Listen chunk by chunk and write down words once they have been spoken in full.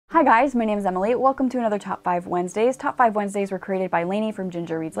Hi guys, my name is Emily. Welcome to another Top 5 Wednesdays. Top 5 Wednesdays were created by Lainey from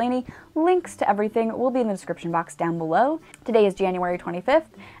Ginger Reads Lainey. Links to everything will be in the description box down below. Today is January 25th,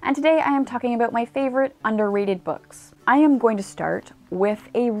 and today I am talking about my favorite underrated books. I am going to start with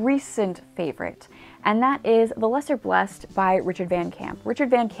a recent favorite, and that is The Lesser Blessed by Richard Van Camp.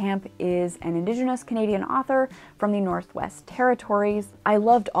 Richard Van Camp is an Indigenous Canadian author from the Northwest Territories. I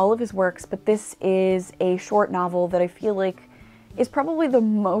loved all of his works, but this is a short novel that I feel like is probably the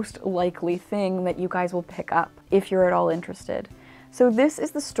most likely thing that you guys will pick up if you're at all interested. So this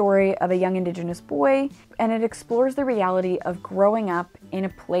is the story of a young Indigenous boy, and it explores the reality of growing up in a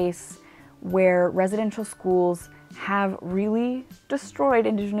place where residential schools have really destroyed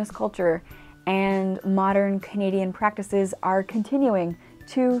Indigenous culture, and modern Canadian practices are continuing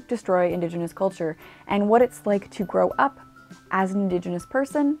to destroy Indigenous culture, and what it's like to grow up as an Indigenous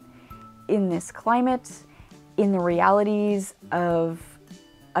person in this climate, in the realities of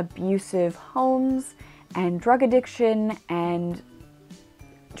abusive homes and drug addiction, and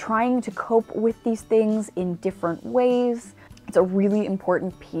trying to cope with these things in different ways. It's a really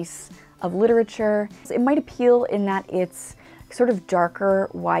important piece of literature. It might appeal in that it's sort of darker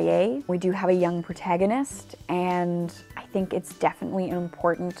YA. We do have a young protagonist, and I think it's definitely an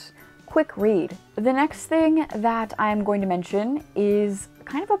important quick read. The next thing that I'm going to mention is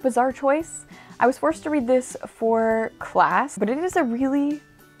kind of a bizarre choice. I was forced to read this for class, but it is a really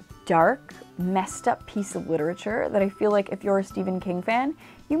dark, messed up piece of literature that I feel like if you're a Stephen King fan,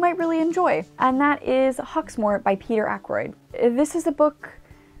 you might really enjoy. And that is Hawksmoor by Peter Ackroyd. This is a book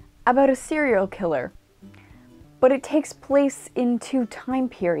about a serial killer, but it takes place in two time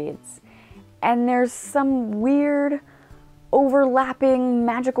periods. And there's some weird, overlapping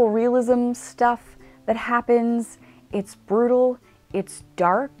magical realism stuff that happens. It's brutal, it's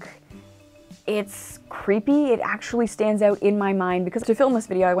dark, it's creepy. It actually stands out in my mind because to film this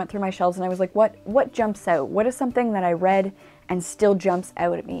video, I went through my shelves and I was like, what jumps out? What is something that I read and still jumps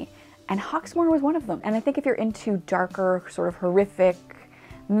out at me? And Hawksmoor was one of them. And I think if you're into darker, sort of horrific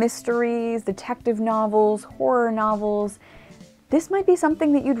mysteries, detective novels, horror novels, this might be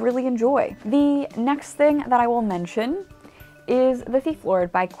something that you'd really enjoy. The next thing that I will mention is The Thief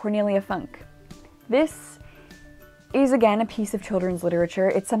Lord by Cornelia Funk. This is again a piece of children's literature.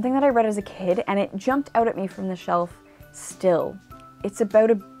 It's something that I read as a kid and it jumped out at me from the shelf still. It's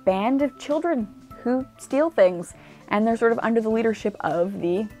about a band of children who steal things, and they're sort of under the leadership of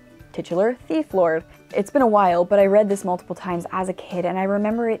the titular Thief Lord. It's been a while, but I read this multiple times as a kid and I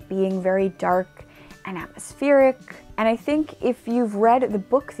remember it being very dark and atmospheric. And I think if you've read The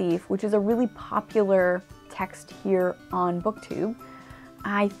Book Thief, which is a really popular text here on BookTube,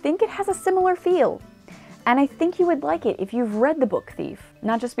 I think it has a similar feel. And I think you would like it if you've read The Book Thief.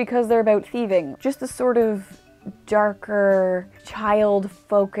 Not just because they're about thieving, just a sort of darker,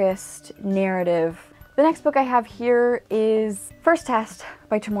 child-focused narrative. The next book I have here is First Test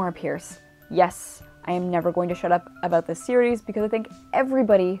by Tamora Pierce. Yes, I am never going to shut up about this series because I think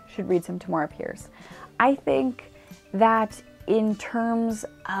everybody should read some Tamora Pierce. I think that in terms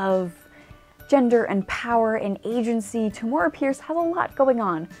of gender and power and agency, Tamora Pierce has a lot going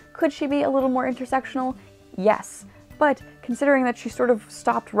on. Could she be a little more intersectional? Yes, but considering that she sort of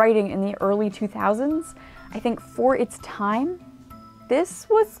stopped writing in the early 2000s, I think for its time, this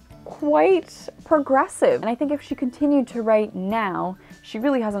was quite progressive. And I think if she continued to write now, she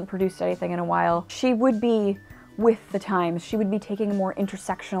really hasn't produced anything in a while, she would be with the times. She would be taking a more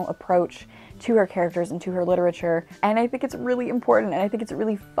intersectional approach to her characters and to her literature. And I think it's really important, and I think it's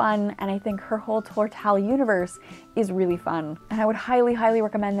really fun, and I think her whole Tortal universe is really fun. And I would highly, highly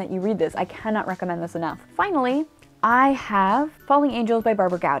recommend that you read this. I cannot recommend this enough. Finally, I have Falling Angels by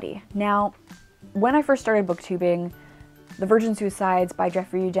Barbara Gowdy. Now, when I first started booktubing, The Virgin Suicides by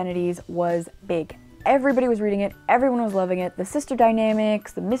Jeffrey Eugenides was big. Everybody was reading it, everyone was loving it. The sister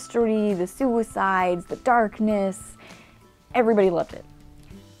dynamics, the mystery, the suicides, the darkness, everybody loved it.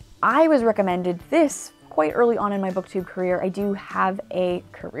 I was recommended this quite early on in my booktube career. I do have a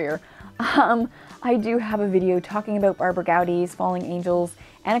career. I do have a video talking about Barbara Gowdy's Falling Angels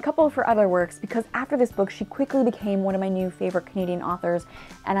and a couple of her other works, because after this book she quickly became one of my new favorite Canadian authors,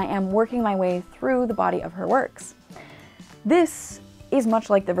 and I am working my way through the body of her works. This is much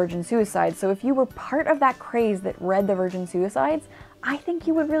like The Virgin Suicides, so if you were part of that craze that read The Virgin Suicides, I think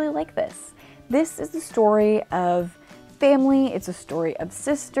you would really like this. This is the story of family, it's a story of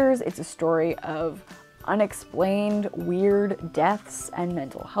sisters, it's a story of unexplained weird deaths and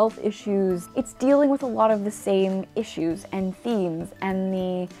mental health issues. It's dealing with a lot of the same issues and themes, and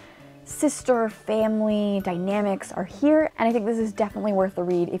the sister family dynamics are here, and I think this is definitely worth the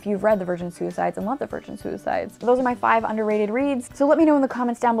read if you've read The Virgin Suicides and love The Virgin Suicides. Those are my 5 underrated reads, so let me know in the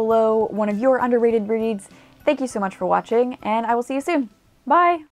comments down below one of your underrated reads. Thank you so much for watching, and I will see you soon. Bye!